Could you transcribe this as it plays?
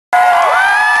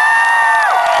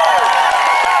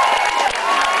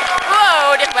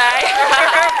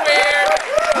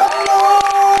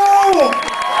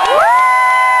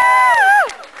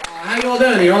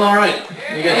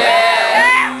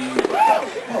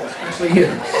for you.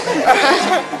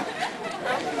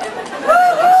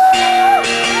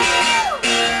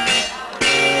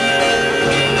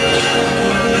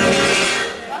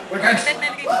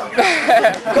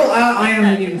 Cool, I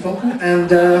am Faulkner, and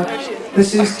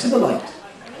this is To the Light.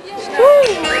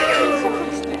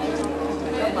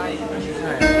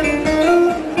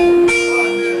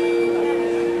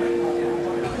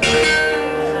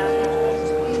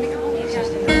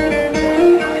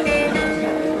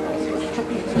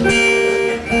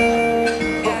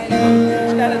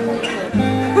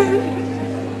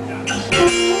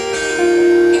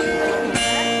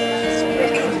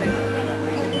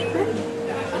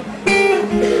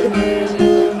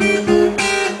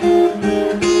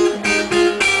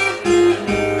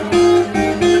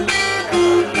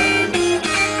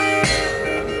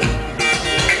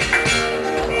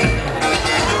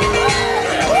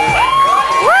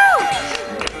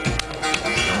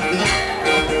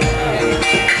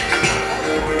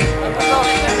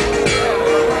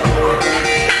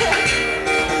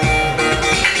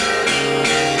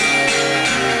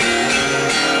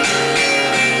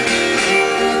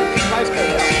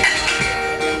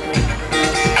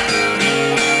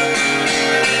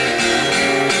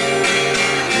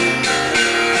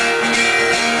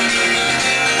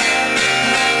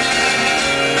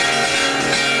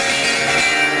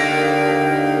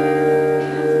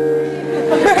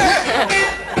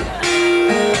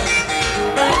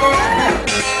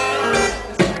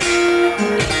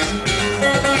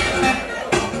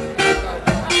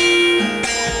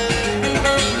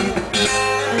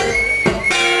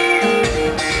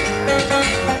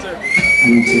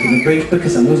 I'm taking a break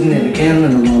because I'm losing it again,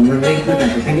 and I'm on relate with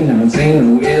after thinking I'm insane.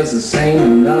 Who is the same?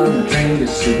 And on the train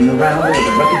just sitting around with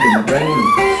a record in my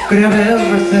brain. Could have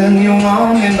everything you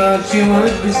wanted, but you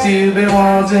would be still be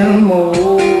wanting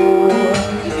more.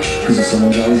 Cause the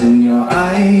sun goes in your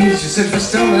eyes, you sit for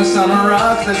stillness on a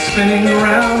rock that's spinning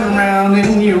around and round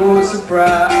in your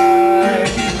surprise.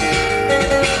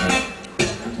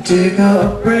 Take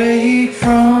a break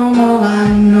from all I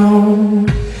know.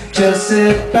 Just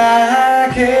sit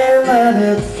back and let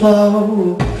it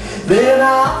flow. Then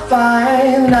I'll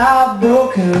find I've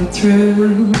broken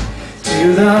through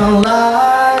to the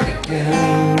light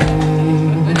again.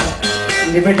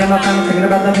 Every time I find I'm thinking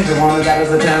about the things I wanted, that is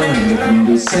the time when you can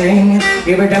be sing.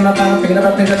 Every time I find I'm thinking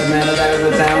about things that matter, that is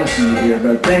the time when you hear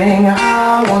a thing.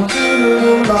 I want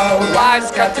to know why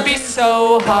it's got to be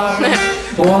so hard.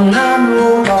 One I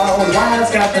know, Lord, why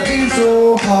it's got to be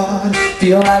so hard.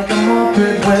 Feel like I'm up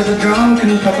with a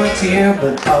drunken puppeteer,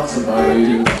 but I'll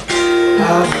survive.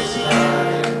 I'll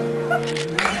survive.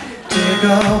 Take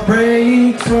a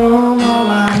break from all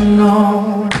I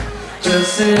know.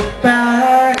 Just sit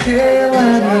back and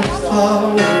let it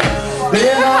flow.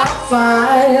 Then I'll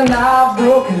find I've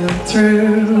broken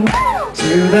through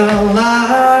to the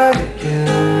light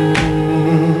again.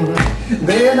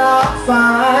 Then I'll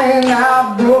find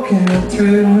I've broken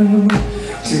through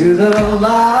to the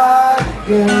light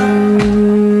again.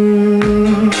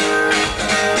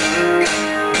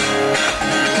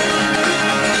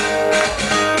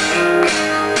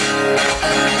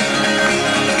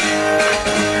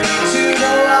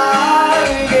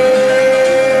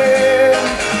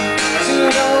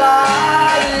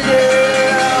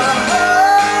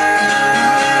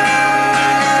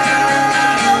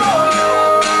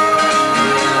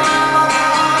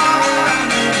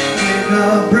 A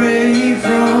break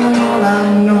from all I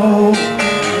know.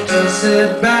 Just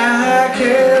sit back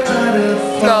and let it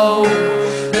flow.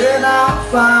 Then I'll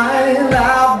find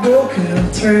I've broken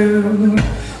through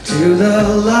to the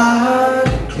light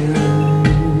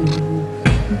again.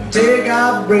 Take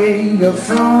a break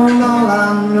from all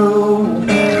I know.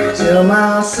 Tell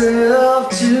myself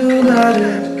to let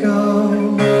it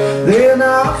go. Then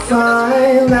I'll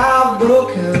find I've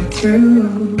broken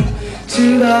through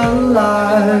to the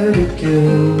light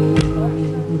again.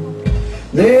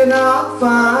 Then I'll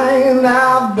find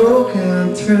I've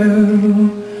broken through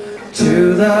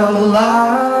to the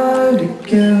light.